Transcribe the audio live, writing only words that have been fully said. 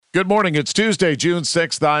Good morning. It's Tuesday, June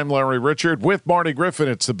 6th. I'm Larry Richard with Marty Griffin.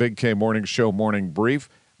 It's the Big K Morning Show Morning Brief.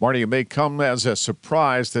 Marty, it may come as a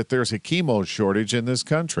surprise that there's a chemo shortage in this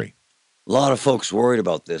country. A lot of folks worried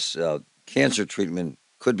about this. Cancer treatment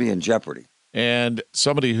could be in jeopardy. And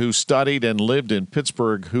somebody who studied and lived in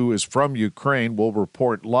Pittsburgh who is from Ukraine will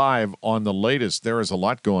report live on the latest. There is a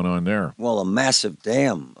lot going on there. Well, a massive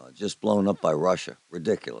dam just blown up by Russia.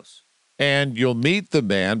 Ridiculous. And you'll meet the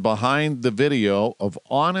man behind the video of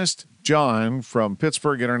Honest John from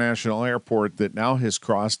Pittsburgh International Airport that now has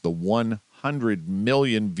crossed the 100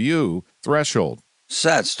 million view threshold.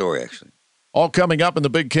 Sad story, actually. All coming up in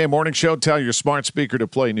the Big K Morning Show. Tell your smart speaker to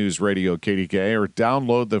play News Radio KDKA or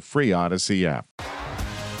download the free Odyssey app.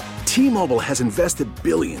 T-Mobile has invested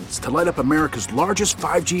billions to light up America's largest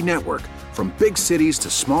 5G network, from big cities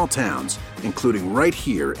to small towns, including right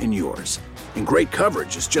here in yours. And great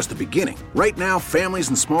coverage is just the beginning. Right now, families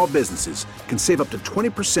and small businesses can save up to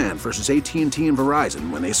 20% versus AT&T and Verizon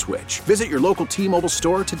when they switch. Visit your local T-Mobile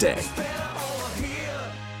store today.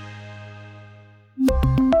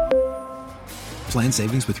 Plan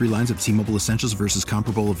savings with 3 lines of T-Mobile Essentials versus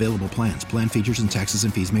comparable available plans. Plan features and taxes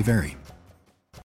and fees may vary.